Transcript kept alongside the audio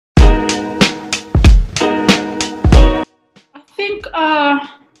think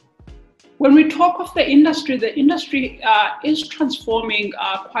when we talk of the industry is transforming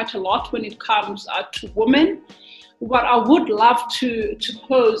quite a lot when it comes to women. What I would love to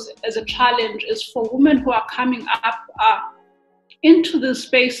pose as a challenge is for women who are coming up into these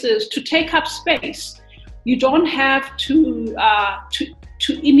spaces to take up space. You don't have to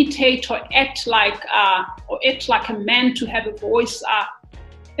imitate or act like a man to have a voice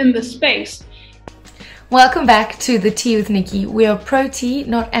in the space. Welcome back to the Tea with Nikki. We are pro-tea,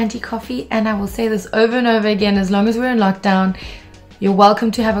 not anti-coffee, and I will say this over and over again as long as we're in lockdown. You're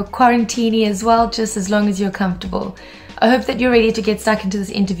welcome to have a quarantini as well, just as long as you're comfortable. I hope that you're ready to get stuck into this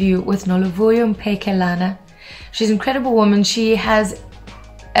interview with Noluvuyo Mpekelana. She's an incredible woman. She has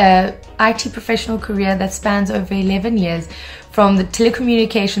a IT professional career that spans over 11 years, from the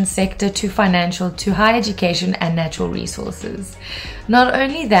telecommunications sector to financial to higher education and natural resources. Not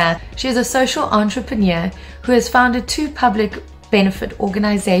only that, she is a social entrepreneur who has founded 2 public benefit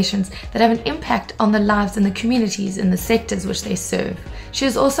organizations that have an impact on the lives and the communities in the sectors which they serve. She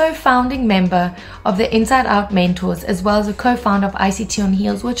is also a founding member of the Inside Out Mentors, as well as a co-founder of ICT on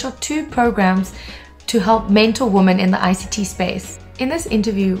Heels, which are 2 programs to help mentor women in the ICT space. In this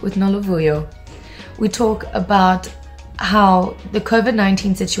interview with Noluvuyo, we talk about how the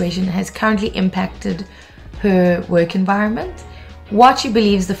COVID-19 situation has currently impacted her work environment, what she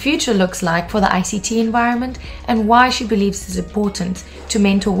believes the future looks like for the ICT environment, and why she believes it's important to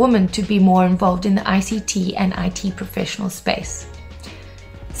mentor women to be more involved in the ICT and IT professional space.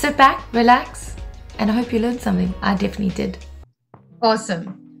 Sit back, relax, and I hope you learned something. I definitely did.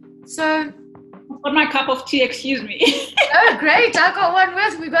 Awesome. So, Got my cup of tea, excuse me. Oh, great. I got one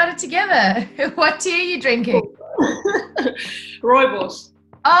with. We got it together. What tea are you drinking? Rooibos.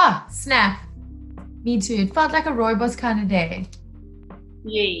 Ah, snap. Me too. It felt like a Rooibos kind of day.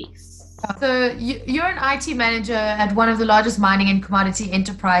 Yes. So you're an IT manager at one of the largest mining and commodity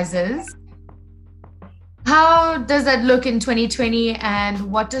enterprises. How does that look in 2020,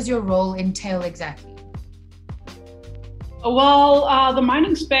 and what does your role entail exactly? Well, the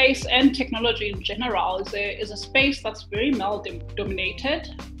mining space and technology in general is a space that's very male dominated.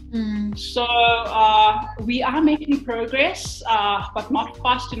 So we are making progress, but not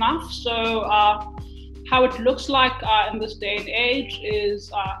fast enough. So how it looks like in this day and age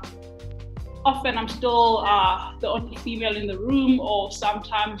is often I'm still the only female in the room, or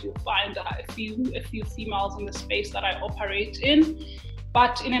sometimes you'll find a few females in the space that I operate in.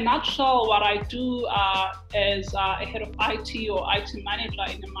 But in a nutshell, what I do as a head of IT or IT manager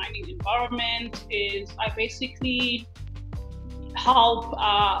in a mining environment is I basically help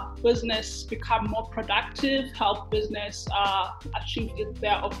business become more productive, help business achieve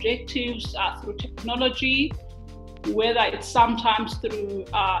their objectives through technology, whether it's sometimes through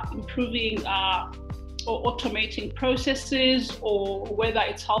improving or automating processes, or whether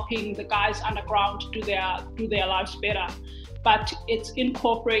it's helping the guys underground do their lives better. But it's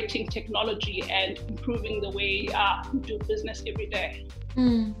incorporating technology and improving the way we do business every day.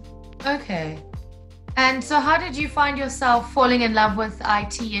 Okay. And so how did you find yourself falling in love with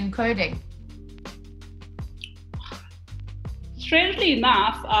IT and coding? Strangely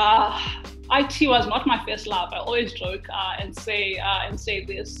enough, IT was not my first love. I always joke and say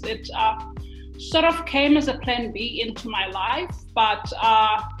this. It sort of came as a plan B into my life, but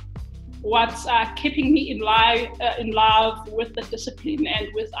what's keeping me in love with the discipline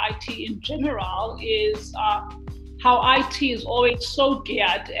and with IT in general is how IT is always so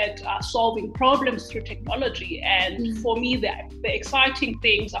geared at solving problems through technology. And for me, the exciting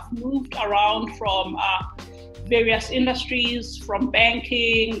things have moved around from various industries, from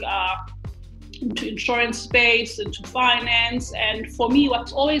banking into insurance space, into finance. And for me,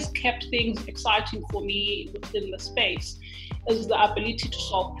 what's always kept things exciting for me within the space is the ability to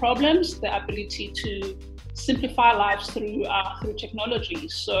solve problems, the ability to simplify lives through technology.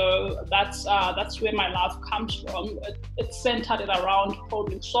 So that's where my love comes from. It's centered around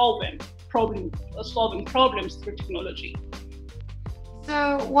solving problems through technology.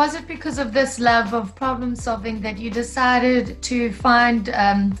 So was it because of this love of problem solving that you decided to find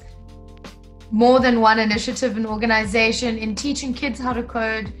more than one initiative and organization in teaching kids how to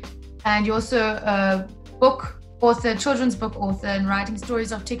code, and you're also a children's book author, and writing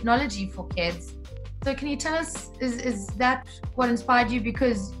stories of technology for kids? So can you tell us, is that what inspired you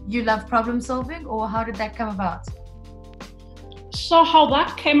because you love problem solving, or how did that come about? So how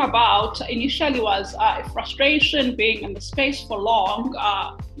that came about initially was a frustration being in the space for long.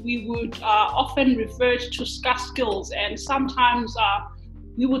 We would often revert to scarce skills, and sometimes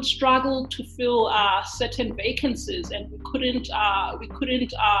we would struggle to fill certain vacancies, and we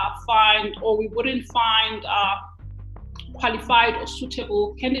wouldn't find qualified or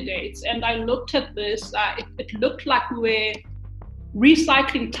suitable candidates. And I looked at this, it looked like we were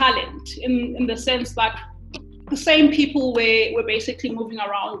recycling talent in the sense that the same people were basically moving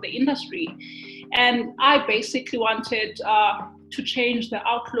around the industry. And I basically wanted to change the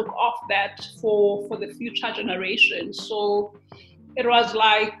outlook of that for the future generation. So it was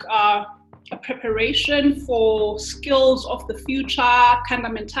like a preparation for skills of the future kind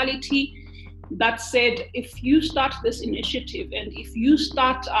of mentality that said, if you start this initiative and if you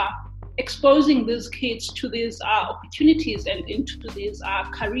start exposing these kids to these opportunities and into these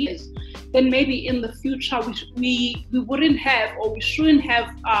careers, then maybe in the future we wouldn't have, or we shouldn't have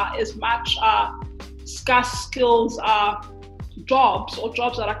as much scarce skills jobs, or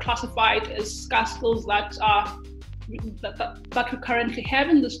jobs that are classified as scarce skills that we currently have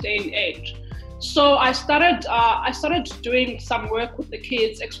in this day and age. So I started doing some work with the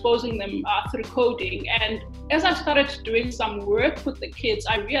kids, exposing them through coding. And as I started doing some work with the kids,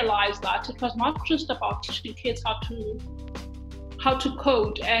 I realized that it was not just about teaching kids how to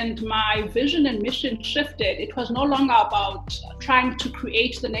code. And my vision and mission shifted. It was no longer about trying to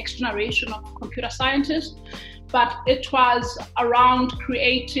create the next generation of computer scientists, but it was around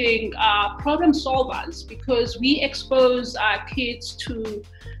creating problem solvers, because we expose kids to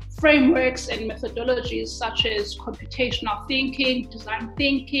frameworks and methodologies such as computational thinking, design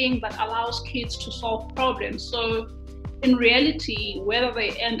thinking, that allows kids to solve problems. So in reality, whether they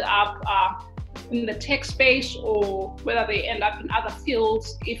end up in the tech space or whether they end up in other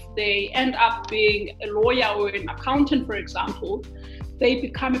fields, if they end up being a lawyer or an accountant, for example, they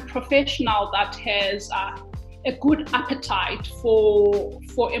become a professional that has a good appetite for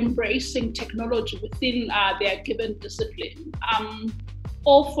embracing technology within their given discipline.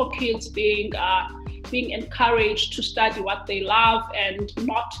 All for kids being encouraged to study what they love and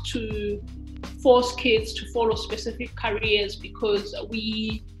not to force kids to follow specific careers because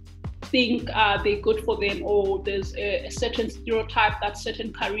we think they're good for them, or there's a certain stereotype that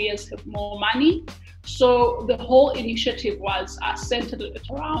certain careers have more money. So the whole initiative was centered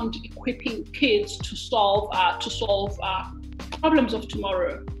around equipping kids to solve problems of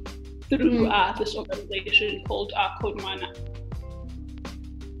tomorrow through this organization called CodeMana.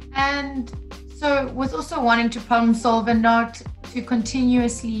 And so with also wanting to problem solve and not to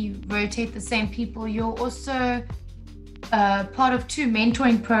continuously rotate the same people, you're also part of 2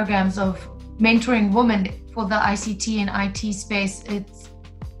 mentoring programs of mentoring women for the ICT and IT space. It's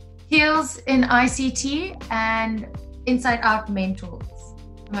Heels in ICT and Inside Out Mentors.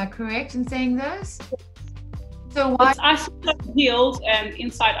 Am I correct in saying this? So why? It's ICT Heels and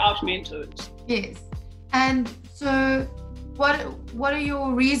Inside Out Mentors. Yes. And so what are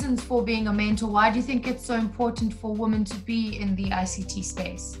your reasons for being a mentor? Why do you think it's so important for women to be in the ICT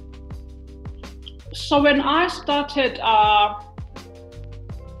space? So when I started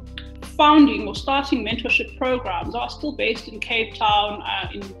starting mentorship programs, I was still based in Cape Town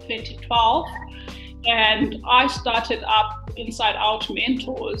in 2012, and I started up Inside Out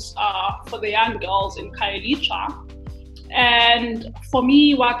Mentors for the young girls in Khayelitsha. And for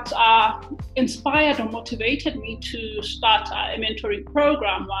me, what inspired or motivated me to start a mentoring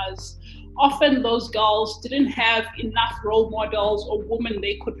program was often those girls didn't have enough role models or women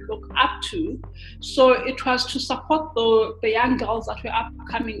they could look up to. So it was to support the young girls that were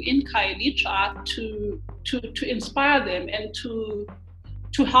upcoming in Khayelitsha to inspire them and to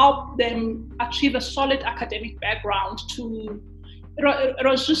help them achieve a solid academic background. It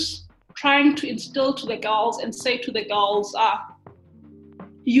was just trying to instill to the girls and say to the girls,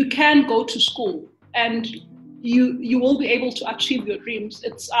 you can go to school and you will be able to achieve your dreams.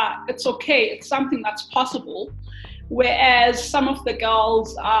 It's okay. It's something that's possible. Whereas some of the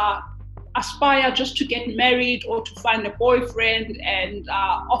girls aspire just to get married or to find a boyfriend, and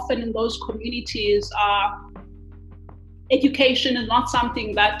often in those communities, education is not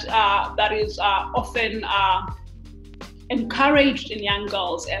something that is often encouraged in young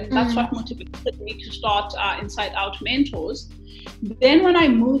girls, and that's what motivated me to start Inside Out Mentors. Then when I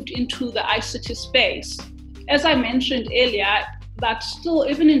moved into the ICT space, as I mentioned earlier, that still,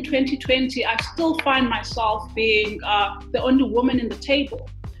 even in 2020, I still find myself being the only woman in the table.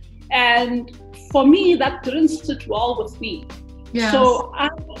 And for me, that didn't sit well with me. Yes.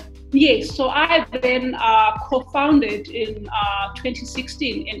 So I then co-founded in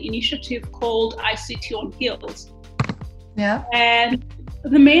 2016 an initiative called ICT on Heels. Yeah. And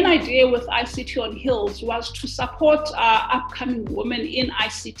the main idea with ICT on Heels was to support upcoming women in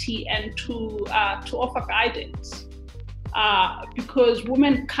ICT and to offer guidance. Because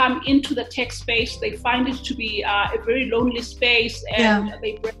women come into the tech space, they find it to be a very lonely space, and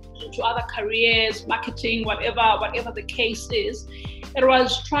they bring to other careers, marketing, whatever the case is. It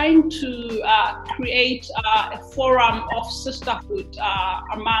was trying to create a forum of sisterhood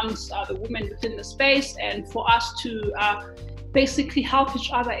amongst the women within the space, and for us to basically help each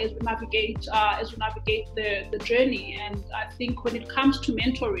other as we navigate the journey. And I think when it comes to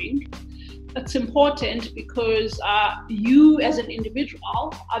mentoring, it's important because you as an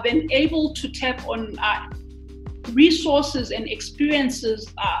individual are then able to tap on resources and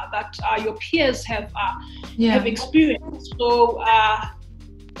experiences that your peers have experienced. So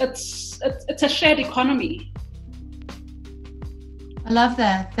it's a shared economy. I love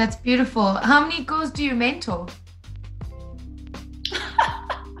that. That's beautiful. How many girls do you mentor?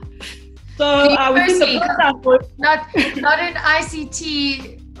 So within the not in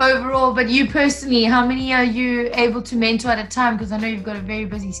ICT overall, but you personally, how many are you able to mentor at a time? Because I know you've got a very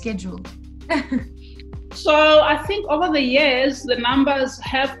busy schedule. So I think over the years, the numbers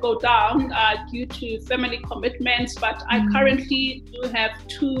have gone down due to family commitments, but I currently do have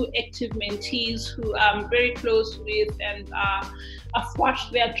 2 active mentees who I'm very close with, and I've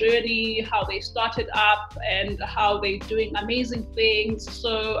watched their journey, how they started up and how they're doing amazing things.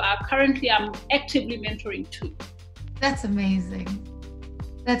 So currently I'm actively mentoring 2. That's amazing.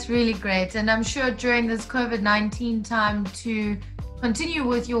 That's really great. And I'm sure during this COVID-19 time to continue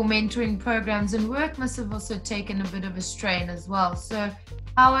with your mentoring programs and work must have also taken a bit of a strain as well. So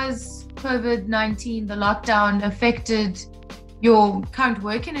how has COVID-19, the lockdown, affected your current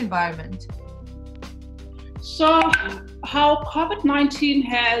working environment? So how COVID-19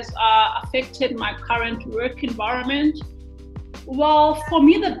 has affected my current work environment? Well, for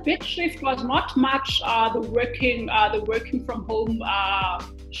me, the big shift was not much the working from home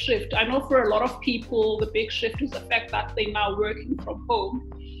shift. I know for a lot of people, the big shift is the fact that they're now working from home.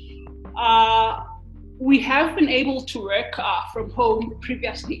 We have been able to work from home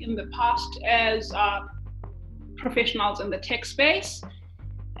previously in the past as professionals in the tech space.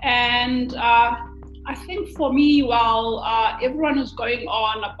 And I think for me, while everyone is going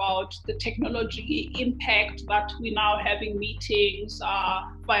on about the technology impact that we're now having meetings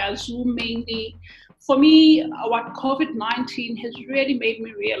via Zoom mainly, for me, what COVID-19 has really made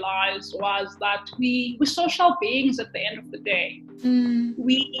me realize was that we're social beings at the end of the day.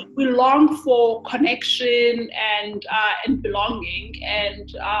 We long for connection and belonging.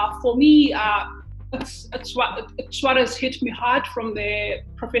 And for me, it's what has hit me hard from the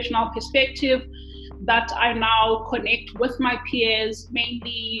professional perspective, that I now connect with my peers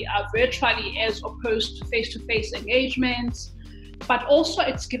mainly virtually as opposed to face-to-face engagements. But also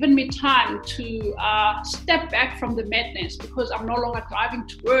it's given me time to step back from the madness because I'm no longer driving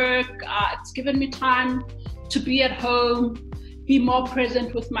to work. It's given me time to be at home, be more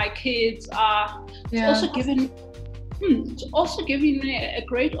present with my kids. It's also given me a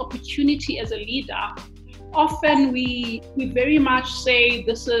great opportunity as a leader. Often we very much say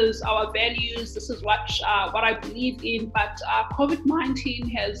this is our values, this is what I believe in, but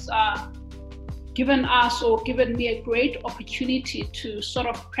COVID-19 has given me a great opportunity to sort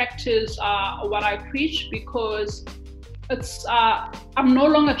of practice what I preach, because it's I'm no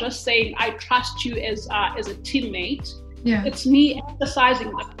longer just saying I trust you as a teammate. Yeah. It's me emphasizing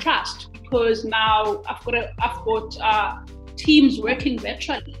the trust, because now I've got teams working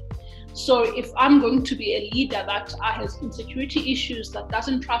virtually. So if I'm going to be a leader that has insecurity issues, that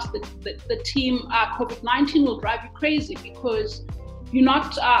doesn't trust the team, COVID-19 will drive you crazy, because you're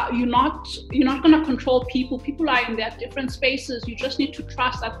not going to control people. People are in their different spaces. You just need to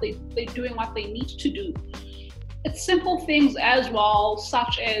trust that they're doing what they need to do. It's simple things as well,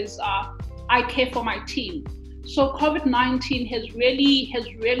 such as I care for my team. So COVID-19 has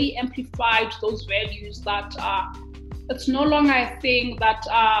really amplified those values, that it's no longer a thing that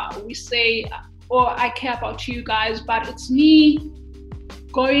we say, oh, I care about you guys, but it's me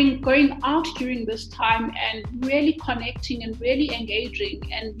going out during this time and really connecting and really engaging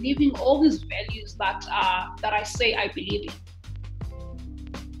and living all these values that I say I believe in.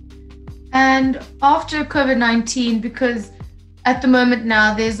 And after COVID-19, because at the moment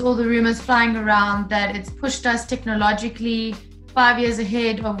now there's all the rumors flying around that it's pushed us technologically 5 years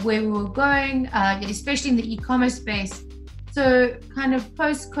ahead of where we were going, especially in the e-commerce space. So kind of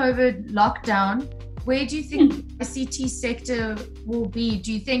post-COVID lockdown, where do you think the ICT sector will be?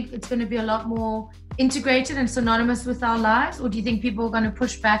 Do you think it's going to be a lot more integrated and synonymous with our lives? Or do you think people are going to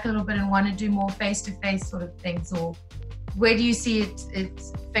push back a little bit and want to do more face-to-face sort of things? Or where do you see it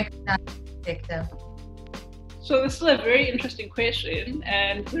affecting that sector? So this is a very interesting question.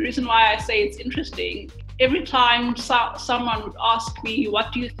 And the reason why I say it's interesting, every time someone would ask me,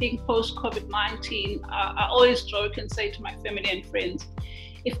 what do you think post-COVID-19? I always joke and say to my family and friends,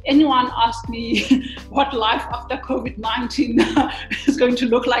 if anyone asks me what life after COVID-19 is going to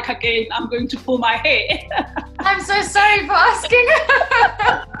look like again, I'm going to pull my hair. I'm so sorry for asking.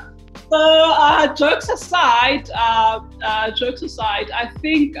 So jokes aside, I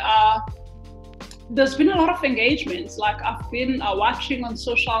think there's been a lot of engagements. Like I've been watching on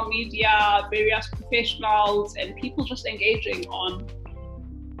social media, various professionals and people just engaging on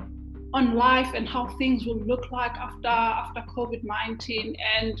life and how things will look like after COVID-19.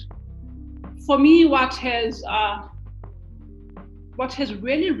 And for me, what has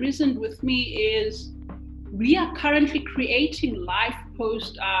really risen with me is we are currently creating life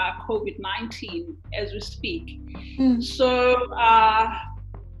post COVID-19 as we speak. So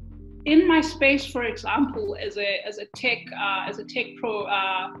in my space, for example, as a tech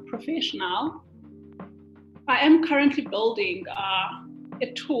professional, I am currently building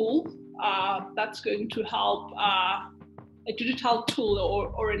a tool that's going to help, a digital tool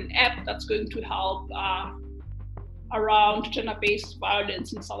or an app that's going to help around gender-based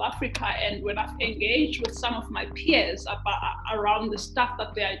violence in South Africa. And when I've engaged with some of my peers around the stuff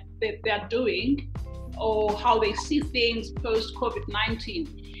that they're doing or how they see things post COVID-19,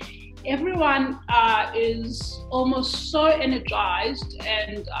 everyone is almost so energized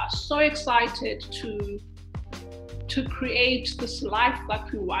and so excited to create this life that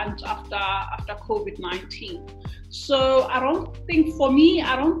we want after COVID-19. So I don't think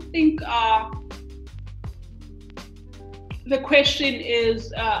the question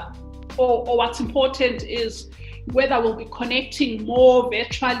is, or what's important is whether we'll be connecting more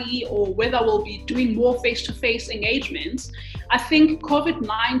virtually or whether we'll be doing more face-to-face engagements. I think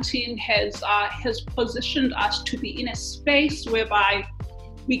COVID-19 has positioned us to be in a space whereby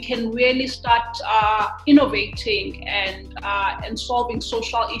we can really start innovating and solving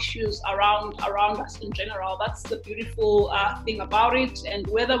social issues around us in general. That's the beautiful thing about it. And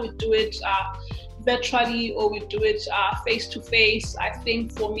whether we do it virtually or we do it face-to-face, I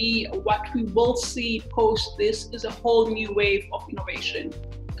think for me, what we will see post this is a whole new wave of innovation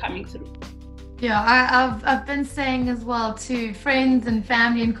coming through. Yeah, I've been saying as well to friends and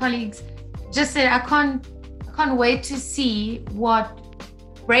family and colleagues, just that I can't wait to see what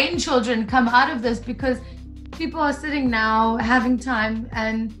brain children come out of this, because people are sitting now having time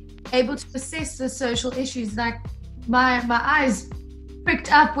and able to assess the social issues. Like my eyes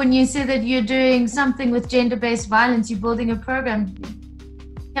pricked up when you said that you're doing something with gender-based violence, you're building a program.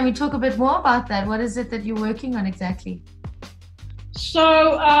 Can we talk a bit more about that? What is it that you're working on exactly?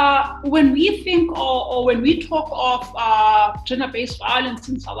 So when we think or when we talk of gender-based violence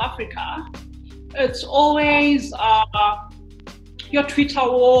in South Africa, it's always your Twitter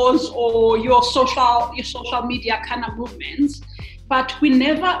wars or your social media kind of movements, but we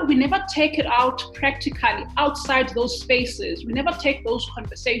never take it out practically outside those spaces. We never take those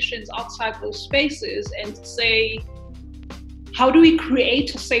conversations outside those spaces and say, how do we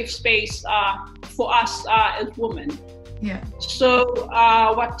create a safe space for us as women? Yeah. So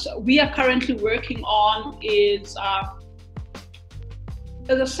what we are currently working on is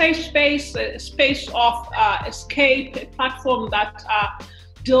a safe space, a space of escape, a platform that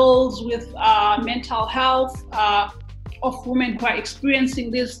deals with mental health of women who are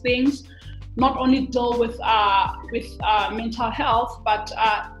experiencing these things. Not only deal with mental health, but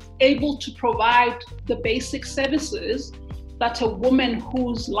able to provide the basic services that a woman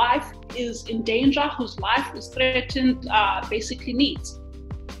whose life is in danger, whose life is threatened, basically needs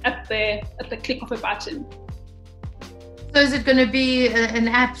at the click of a button. So is it going to be an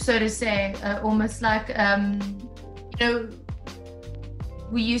app, so to say, almost like,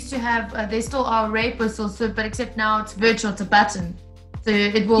 we used to have, there still are rape whistles, but except now it's virtual, it's a button. So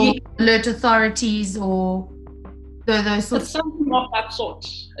it will alert authorities or those sorts. It's something of that sort.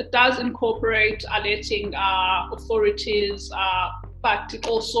 It does incorporate alerting authorities, but it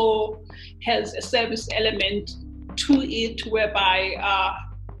also has a service element to it whereby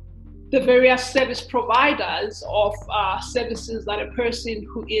the various service providers of services that a person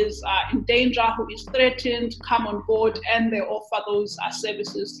who is in danger, who is threatened, come on board, and they offer those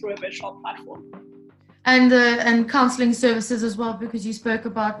services through a virtual platform. And counseling services as well, because you spoke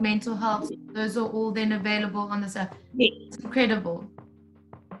about mental health. Those are all then available on this app. Yes. It's incredible.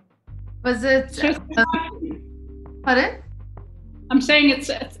 Was it? Pardon? I'm saying it's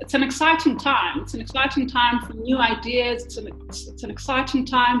an exciting time. It's an exciting time for new ideas. It's an exciting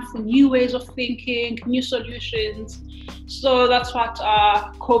time for new ways of thinking, new solutions. So that's what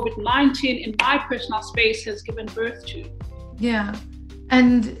COVID-19 in my personal space has given birth to. Yeah.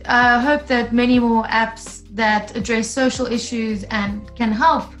 And I hope that many more apps that address social issues and can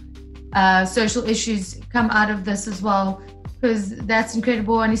help social issues come out of this as well. because that's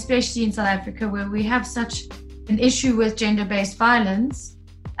incredible, and especially in South Africa where we have such an issue with gender-based violence.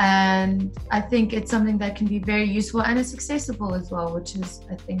 And I think it's something that can be very useful, and it's accessible as well, which is,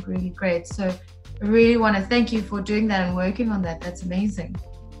 I think, really great. So I really want to thank you for doing that and working on that. That's amazing.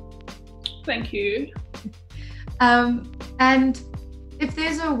 Thank you. And if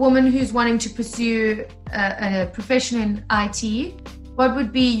there's a woman who's wanting to pursue a profession in IT, what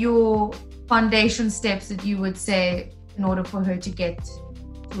would be your foundation steps that you would say in order for her to get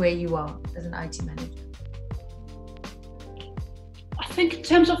to where you are as an IT manager? I think in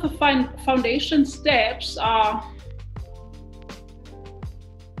terms of the foundation steps,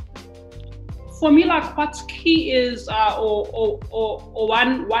 for me, like what's key is, or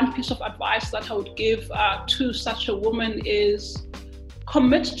one piece of advice that I would give to such a woman is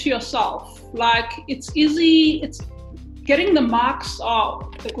commit to yourself. Like it's easy, it's getting the marks,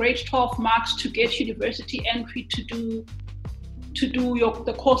 the grade 12 marks to get university entry to do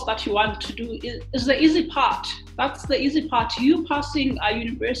the course that you want to do is the easy part. That's the easy part. You passing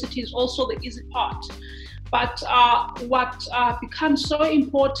university is also the easy part. But what becomes so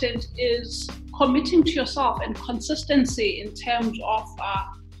important is committing to yourself and consistency in terms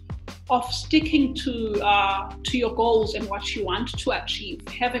of sticking to your goals and what you want to achieve.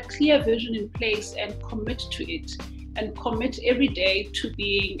 Have a clear vision in place and commit to it, and commit every day to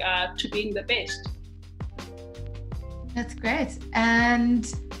being the best. That's great. And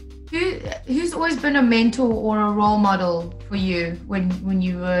who's always been a mentor or a role model for you when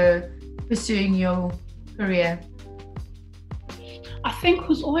you were pursuing your career? I think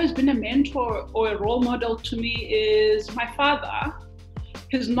who's always been a mentor or a role model to me is my father.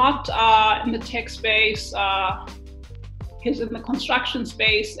 He's not in the tech space, he's in the construction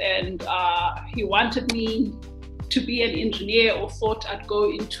space, and he wanted me to be an engineer or thought I'd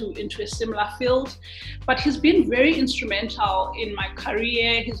go into a similar field. But he's been very instrumental in my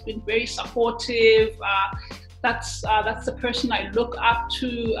career. He's been very supportive. That's the person I look up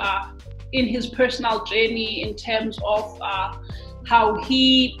to in his personal journey in terms of how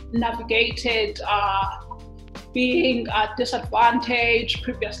he navigated being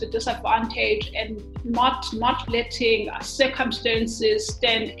previously disadvantaged, and not letting circumstances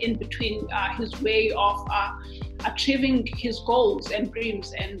stand in between his way of achieving his goals and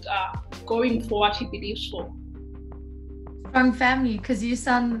dreams and going for what he believes for. Strong family, because you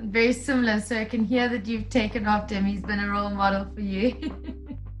sound very similar, so I can hear that you've taken after him. He's been a role model for you.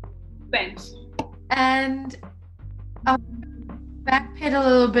 Thanks. And backpedal a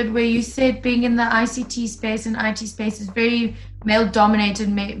little bit, where you said being in the ICT space and IT space is very male dominated,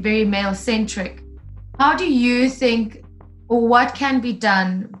 very male centric. How do you think, or what can be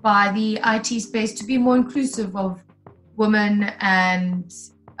done by the IT space to be more inclusive of women and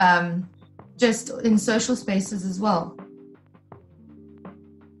just in social spaces as well?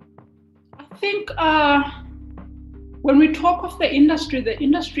 I think when we talk of the industry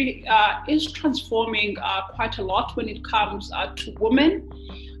is transforming quite a lot when it comes to women.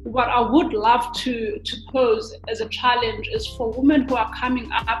 What I would love to pose as a challenge is for women who are coming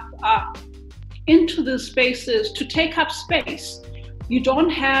up into these spaces to take up space. You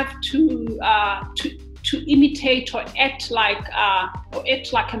don't have to imitate or act like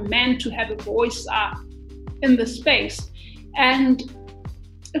a man to have a voice in the space. And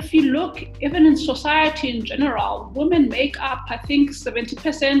if you look, even in society in general, women make up, I think,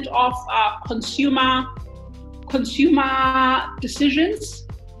 70% of consumer decisions.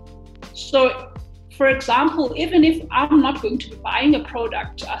 So, for example, even if I'm not going to be buying a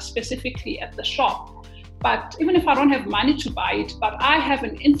product specifically at the shop, but even if I don't have money to buy it, but I have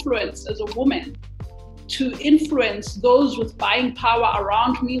an influence as a woman to influence those with buying power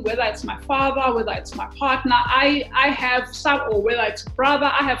around me, whether it's my father, whether it's my partner, I have some, or whether it's a brother,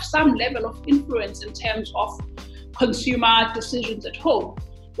 I have some level of influence in terms of consumer decisions at home.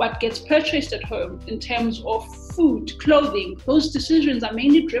 What gets purchased at home in terms of food, clothing, those decisions are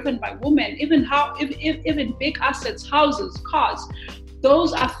mainly driven by women. Even big assets, houses, cars,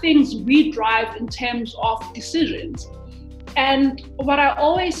 those are things we drive in terms of decisions. And what I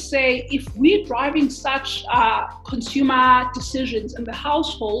always say, if we're driving such consumer decisions in the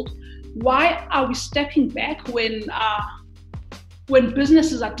household, why are we stepping back when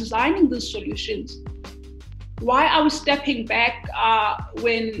businesses are designing these solutions? Why are we stepping back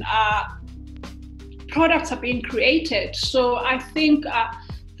when products are being created? So I think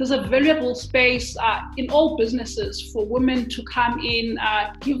there's a valuable space in all businesses for women to come in,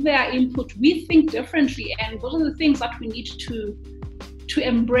 give their input. We think differently, and those are the things that we need to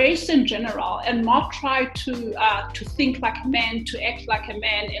embrace in general, and not try to think like a man, to act like a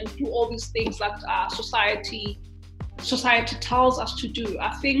man, and do all these things that society society tells us to do.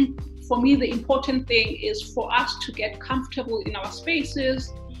 I think for me, the important thing is for us to get comfortable in our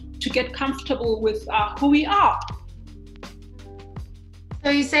spaces, to get comfortable with who we are. So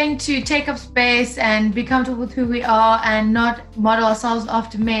you're saying to take up space and be comfortable with who we are and not model ourselves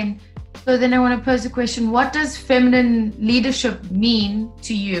after men. So then I want to pose a question. What does feminine leadership mean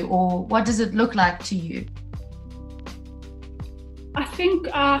to you, or what does it look like to you? I think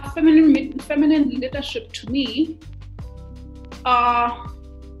feminine leadership to me,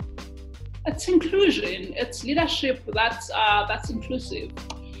 it's inclusion. It's leadership that's inclusive.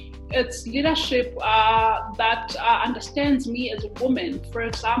 It's leadership that understands me as a woman. For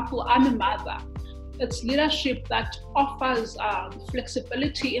example, I'm a mother. It's leadership that offers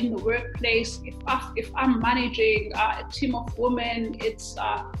flexibility in the workplace. If I'm managing a team of women, it's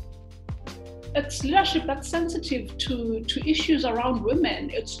leadership that's sensitive to issues around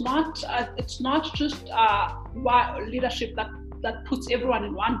women. It's not just leadership that puts everyone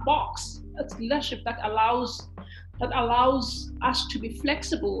in one box. It's leadership that allows us to be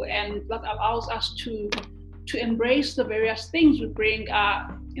flexible, and that allows us to embrace the various things we bring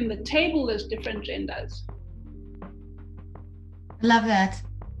in the table as different genders. Love that.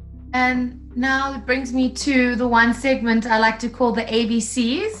 And now it brings me to the one segment I like to call the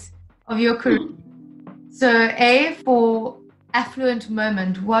ABCs of your career. So A for affluent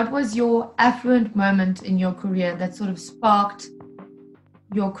moment. What was your affluent moment in your career that sort of sparked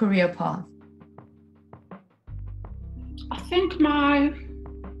your career path? I think my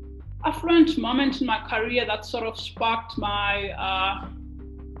affluent moment in my career that sort of sparked my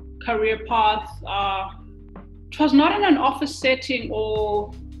career path, it was not in an office setting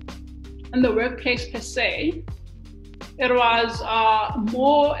or in the workplace per se. It was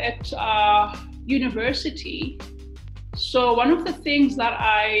more at university. So one of the things that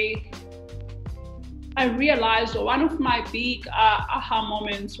I realized, or one of my big aha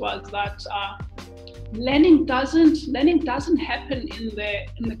moments, was that learning doesn't happen in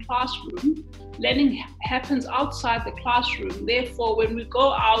the classroom. Learning happens outside the classroom. Therefore, when we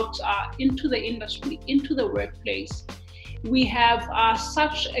go out into the industry, into the workplace, we have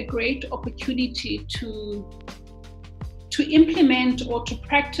such a great opportunity to implement or to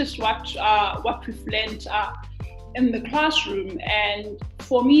practice what we've learned in the classroom. And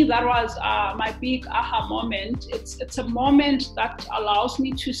for me, that was my big aha moment. It's a moment that allows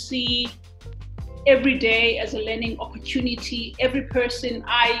me to see every day as a learning opportunity. Every person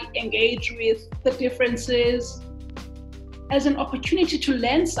I engage with, the differences, as an opportunity to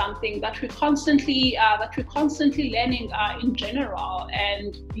learn something that we're constantly learning in general,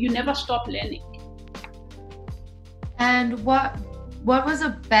 and you never stop learning. And what was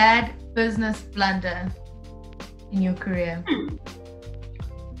a bad business blunder in your career? I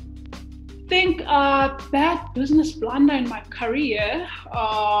think a bad business blunder in my career,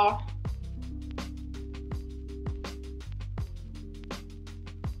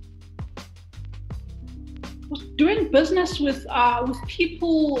 was doing business with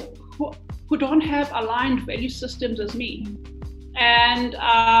people who don't have aligned value systems as me. And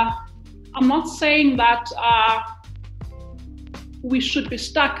I'm not saying that we should be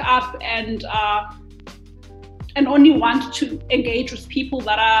stuck up and only want to engage with people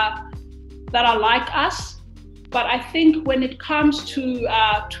that are like us. But I think when it comes to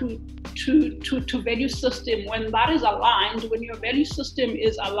value system, when that is aligned, when your value system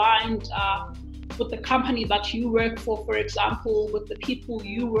is aligned with the company that you work for example, with the people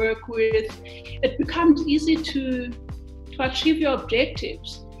you work with, it becomes easy to achieve your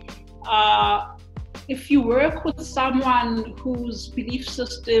objectives. If you work with someone whose belief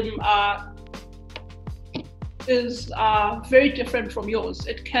system is very different from yours,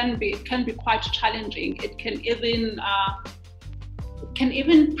 it can be quite challenging. It can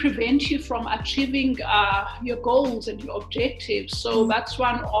even prevent you from achieving your goals and your objectives. So that's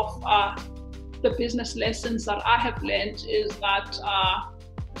one of the business lessons that I have learned, is that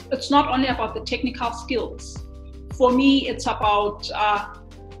it's not only about the technical skills. For me, it's about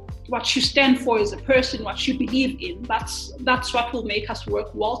what you stand for as a person, what you believe in. That's what will make us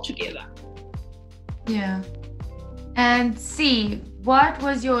work well together. Yeah. And C, what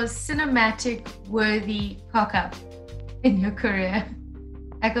was your cinematic worthy cock up in your career?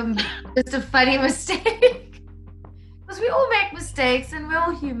 Like just a funny mistake? Because we all make mistakes and we're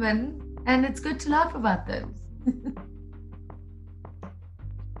all human, and it's good to laugh about those.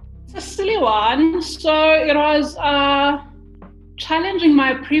 It's a silly one. So it was challenging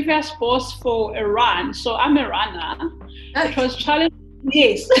my previous boss for a run. So I'm a runner. It was challenging,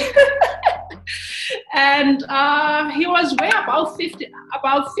 yes. And he was way about 50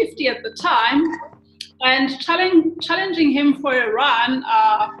 at the time. and challenging him for a run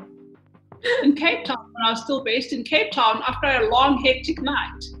in Cape Town when I was still based in Cape Town after a long, hectic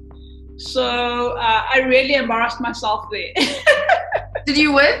night. So I really embarrassed myself there. Did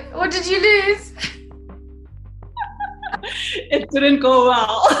you win or did you lose? It didn't go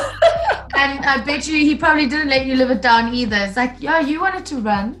well. And I bet you he probably didn't let you live it down either. It's like, yeah, you wanted to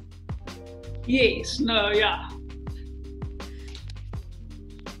run. Yes, no, yeah.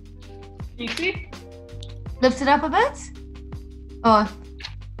 You see? Lift it up a bit? Or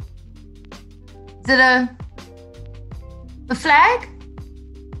is it a flag?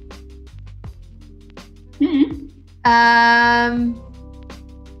 Mm-hmm. A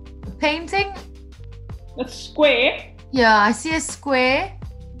painting? A square. Yeah, I see a square.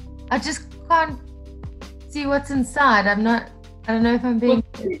 I just can't see what's inside. I don't know if I'm being...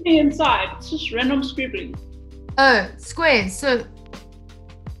 What's inside? It's just random scribbling. Oh, squares. So,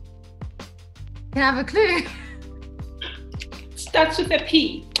 can I have a clue? Starts with a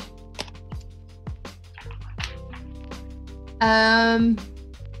P. Um,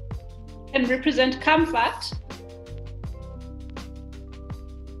 Can represent comfort.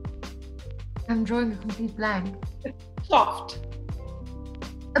 I'm drawing a complete blank. Soft.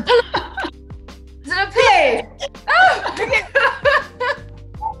 A pillow. Is it a pillow? Yes. Oh, okay.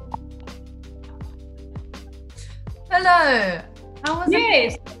 Hello. How was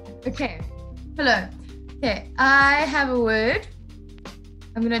Yes. it? Okay. Hello. Okay. I have a word.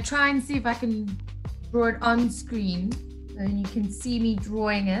 I'm gonna try and see if I can draw it on screen, so you can see me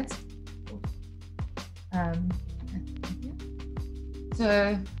drawing it. So,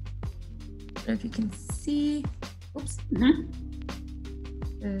 I don't know if you can see. Oops. Mm-hmm.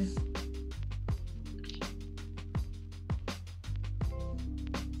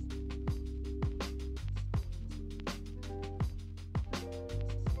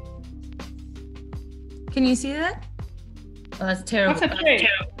 Can you see that? Oh, that's terrible. What's a chair?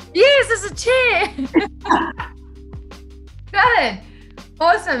 Yes, it's a chair. Got it.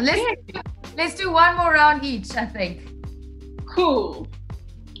 Awesome. Let's do one more round each, I think. Cool.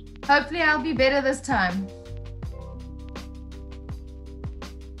 Hopefully I'll be better this time.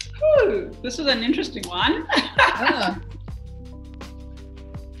 Whew, this is an interesting one. Oh.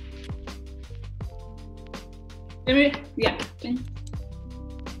 Yeah.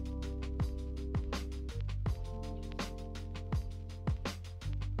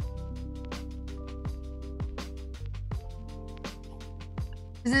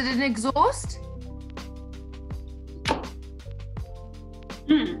 Is it an exhaust?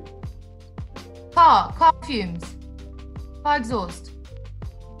 Car fumes. Car exhaust.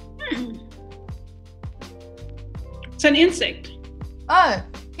 It's an insect. Oh,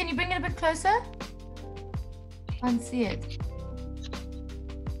 can you bring it a bit closer? Can't see it.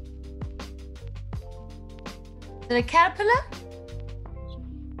 Is it a caterpillar?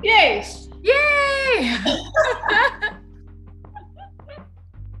 Yes. Yay!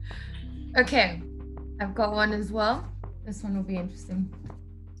 Okay, I've got one as well. This one will be interesting.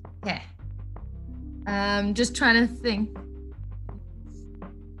 Okay. Just trying to think.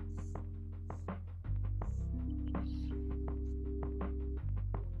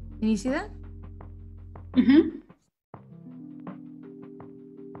 Can you see that? Mm-hmm.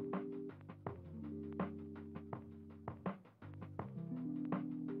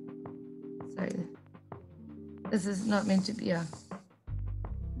 Sorry. This is not meant to be a...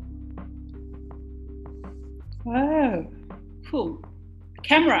 Oh, cool.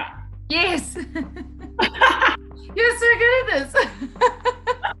 Camera. Yes! You're so good at this!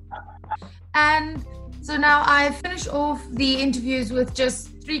 And so now I finish off the interviews with just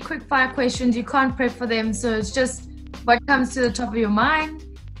 3 quick fire questions. You can't prep for them, so it's just what comes to the top of your mind.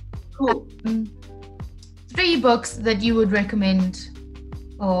 Cool. 3 books that you would recommend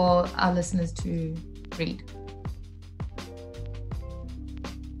for our listeners to read.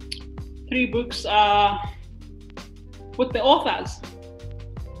 3 books with the authors.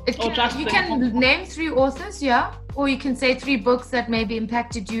 You can name 3 authors, yeah? Or you can say 3 books that maybe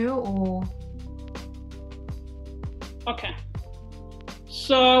impacted you, or... Okay.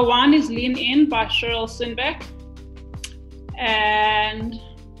 So one is Lean In by Sheryl Sandberg. And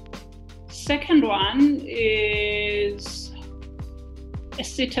second one is A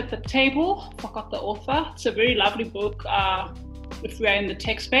Seat at the Table. Forgot the author. It's a very lovely book if we are in the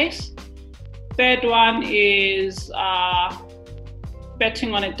tech space. Third one is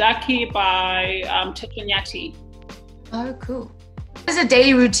Betting on a Ducky by Tetonyati. Oh, cool. What is a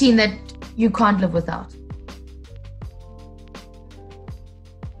daily routine that you can't live without?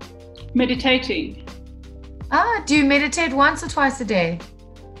 Meditating. Do you meditate once or twice a day?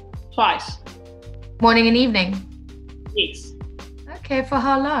 Twice. Morning and evening? Yes. Okay, for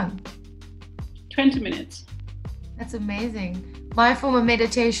how long? 20 minutes. That's amazing. My form of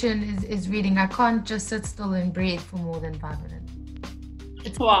meditation is reading. I can't just sit still and breathe for more than 5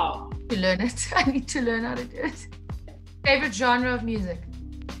 minutes. Wow. To learn it. I need to learn how to do it. Favorite genre of music?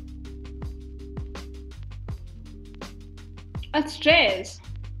 That's jazz.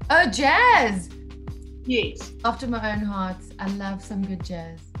 Oh, jazz! Yes. After my own heart. I love some good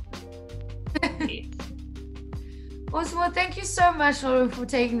jazz. Yes. Awesome. Well, thank you so much, Nolu, for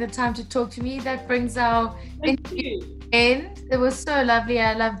taking the time to talk to me. That brings our Thank you. end. It was so lovely.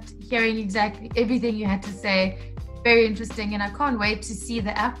 I loved hearing exactly everything you had to say. Very interesting, and I can't wait to see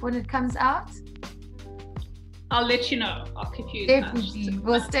the app when it comes out. I'll let you know. I'll keep you in Definitely. touch.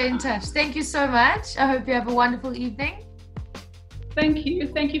 We'll stay in touch. Thank you so much. I hope you have a wonderful evening. Thank you.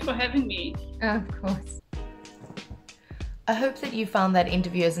 Thank you for having me. Of course. I hope that you found that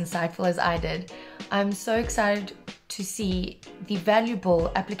interview as insightful as I did. I'm so excited to see the valuable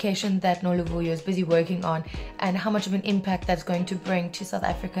application that Noluvuyo is busy working on and how much of an impact that's going to bring to South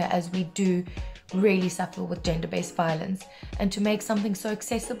Africa as we do really suffer with gender-based violence. And to make something so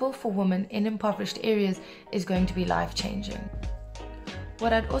accessible for women in impoverished areas is going to be life-changing.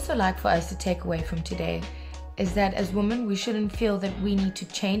 What I'd also like for us to take away from today is that as women, we shouldn't feel that we need to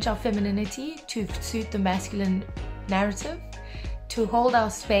change our femininity to suit the masculine narrative, to hold our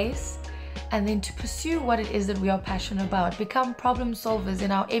space, and then to pursue what it is that we are passionate about, become problem solvers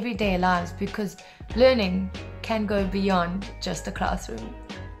in our everyday lives, because learning can go beyond just a classroom.